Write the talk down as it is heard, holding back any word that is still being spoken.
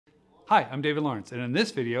Hi, I'm David Lawrence, and in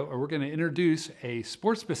this video, we're going to introduce a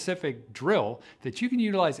sport-specific drill that you can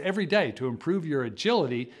utilize every day to improve your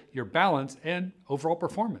agility, your balance, and overall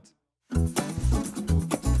performance.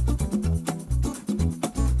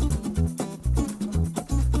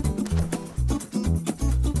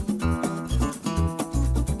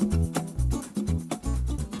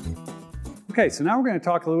 Okay, so now we're going to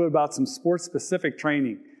talk a little bit about some sport-specific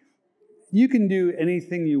training. You can do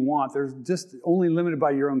anything you want. There's just only limited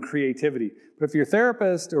by your own creativity. But if your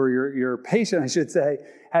therapist or your patient, I should say,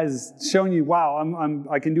 has shown you, wow,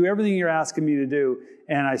 I can do everything you're asking me to do,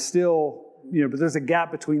 and I still, but there's a gap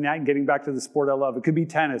between that and getting back to the sport I love. It could be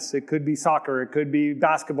tennis, it could be soccer, it could be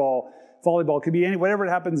basketball, volleyball, it could be whatever it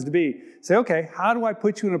happens to be. Say, okay, how do I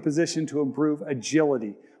put you in a position to improve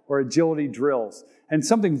agility or agility drills? And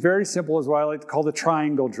something very simple is what I like to call the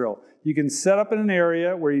triangle drill. You can set up in an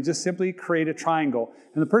area where you just simply create a triangle,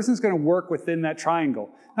 and the person's going to work within that triangle.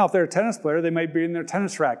 Now, if they're a tennis player, they might be in their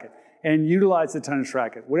tennis racket and utilize the tennis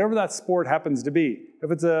racket, whatever that sport happens to be. If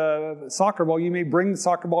it's a soccer ball, you may bring the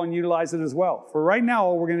soccer ball and utilize it as well. For right now,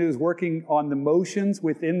 all we're going to do is working on the motions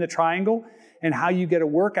within the triangle and how you get a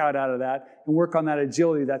workout out of that and work on that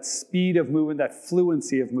agility, that speed of movement, that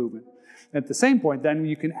fluency of movement. At the same point, then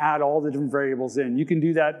you can add all the different variables in. You can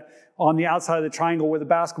do that on the outside of the triangle with a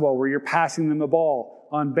basketball where you're passing them the ball,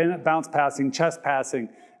 on bounce passing, chest passing,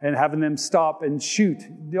 and having them stop and shoot.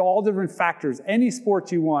 All different factors. Any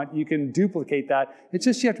sport you want, you can duplicate that. It's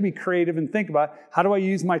just you have to be creative and think about, how do I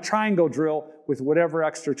use my triangle drill with whatever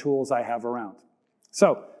extra tools I have around?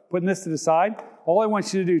 So, putting this to the side, all I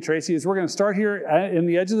want you to do, Tracy, is we're going to start here in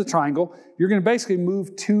the edge of the triangle. You're going to basically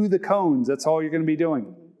move to the cones. That's all you're going to be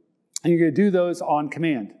doing. And you're going to do those on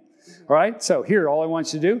command. All right, so here, all I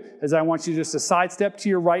want you to do is I want you just to sidestep to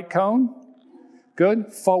your right cone.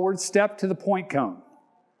 Good. Forward step to the point cone.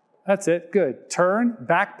 That's it. Good. Turn,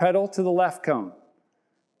 back pedal to the left cone.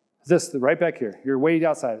 This, right back here. You're way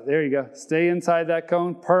outside. There you go. Stay inside that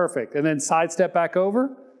cone. Perfect. And then sidestep back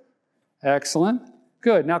over. Excellent.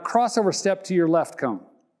 Good. Now crossover step to your left cone.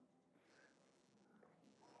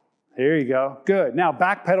 There you go. Good. Now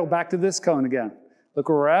back pedal back to this cone again. Look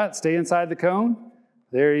where we're at. Stay inside the cone.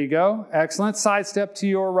 There you go. Excellent. Sidestep to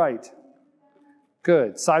your right.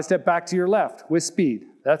 Good. Sidestep back to your left with speed.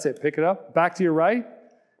 That's it. Pick it up. Back to your right.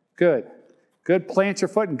 Good. Good. Plant your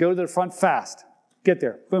foot and go to the front fast. Get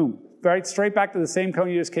there. Boom. Right. Straight back to the same cone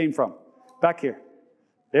you just came from. Back here.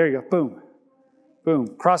 There you go. Boom. Boom.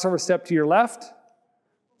 Crossover step to your left.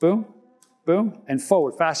 Boom. Boom. And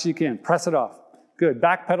forward. Fast as you can. Press it off. Good.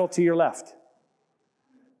 Back pedal to your left.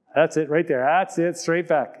 That's it right there. That's it. Straight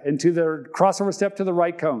back. And to the crossover step to the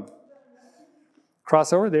right cone.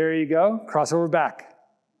 Crossover. There you go. Crossover back.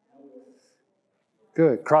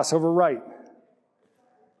 Good. Crossover right.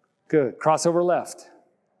 Good. Crossover left.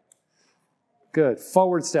 Good.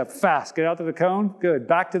 Forward step. Fast. Get out to the cone. Good.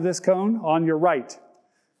 Back to this cone on your right.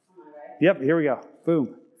 Yep. Here we go.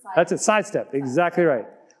 Boom. That's it. Sidestep. Exactly right.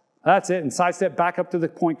 That's it. And sidestep back up to the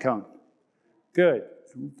point cone. Good.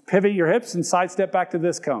 Pivot your hips and sidestep back to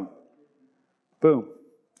this cone. Boom.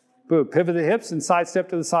 Boom. Pivot the hips and sidestep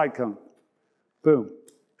to the side cone. Boom.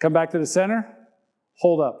 Come back to the center.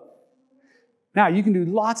 Hold up. Now, you can do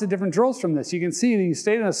lots of different drills from this. You can see that you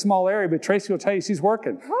stayed in a small area, but Tracy will tell you she's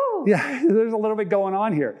working. Woo. Yeah, there's a little bit going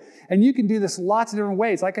on here. And you can do this lots of different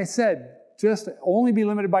ways. Like I said, just only be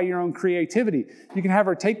limited by your own creativity. You can have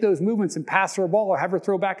her take those movements and pass her a ball or have her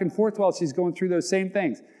throw back and forth while she's going through those same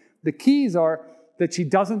things. The keys are that she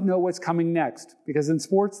doesn't know what's coming next. Because in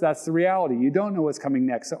sports, that's the reality. You don't know what's coming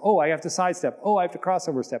next. So, oh, I have to sidestep. Oh, I have to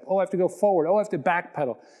crossover step. Oh, I have to go forward. Oh, I have to back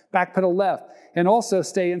pedal left. And also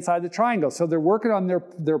stay inside the triangle. So they're working on their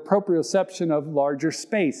proprioception of larger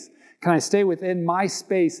space. Can I stay within my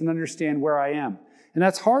space and understand where I am? And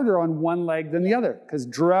that's harder on one leg than the other. Because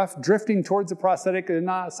drifting towards the prosthetic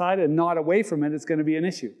side and not away from it is going to be an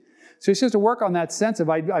issue. So it's just to work on that sense of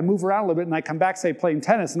I move around a little bit and I come back, say, playing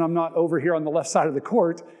tennis, and I'm not over here on the left side of the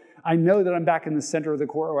court. I know that I'm back in the center of the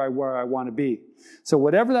court where I want to be. So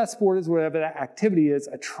whatever that sport is, whatever that activity is,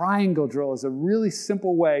 a triangle drill is a really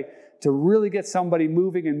simple way to really get somebody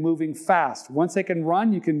moving and moving fast. Once they can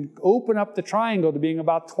run, you can open up the triangle to being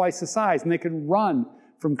about twice the size, and they can run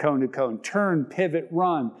from cone to cone. Turn, pivot,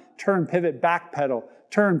 run. Turn, pivot, back pedal.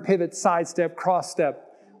 Turn, pivot, sidestep, cross step.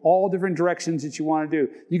 All different directions that you want to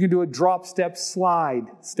do. You can do a drop step, slide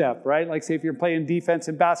step, right? Like say if you're playing defense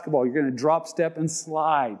in basketball, you're going to drop step and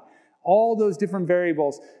slide. All those different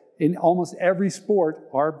variables in almost every sport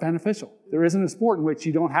are beneficial. There isn't a sport in which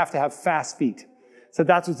you don't have to have fast feet. So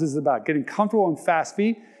that's what this is about, getting comfortable on fast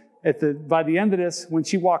feet. By the end of this, when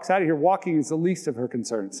she walks out of here, walking is the least of her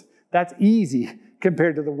concerns. That's easy.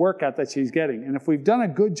 compared to the workout that she's getting. And if we've done a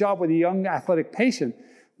good job with a young athletic patient,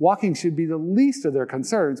 walking should be the least of their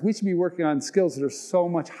concerns. We should be working on skills that are so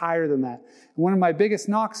much higher than that. And one of my biggest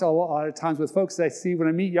knocks a lot of times with folks that I see when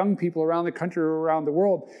I meet young people around the country or around the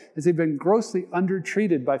world is they've been grossly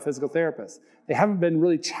undertreated by physical therapists. They haven't been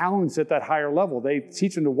really challenged at that higher level. They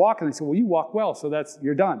teach them to walk and they say, well, you walk well, so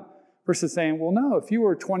you're done. Versus saying, well, no, if you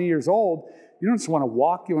were 20 years old, you don't just want to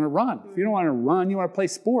walk, you want to run. If you don't want to run, you want to play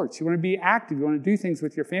sports. You want to be active. You want to do things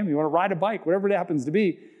with your family. You want to ride a bike, whatever it happens to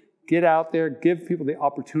be. Get out there, give people the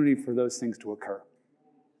opportunity for those things to occur.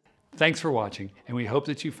 Thanks for watching, and we hope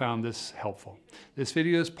that you found this helpful. This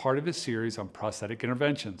video is part of a series on prosthetic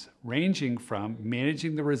interventions, ranging from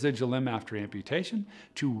managing the residual limb after amputation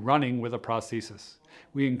to running with a prosthesis.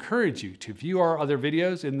 We encourage you to view our other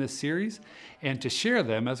videos in this series and to share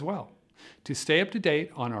them as well. To stay up to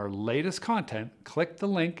date on our latest content, click the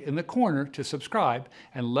link in the corner to subscribe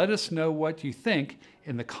and let us know what you think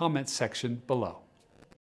in the comments section below.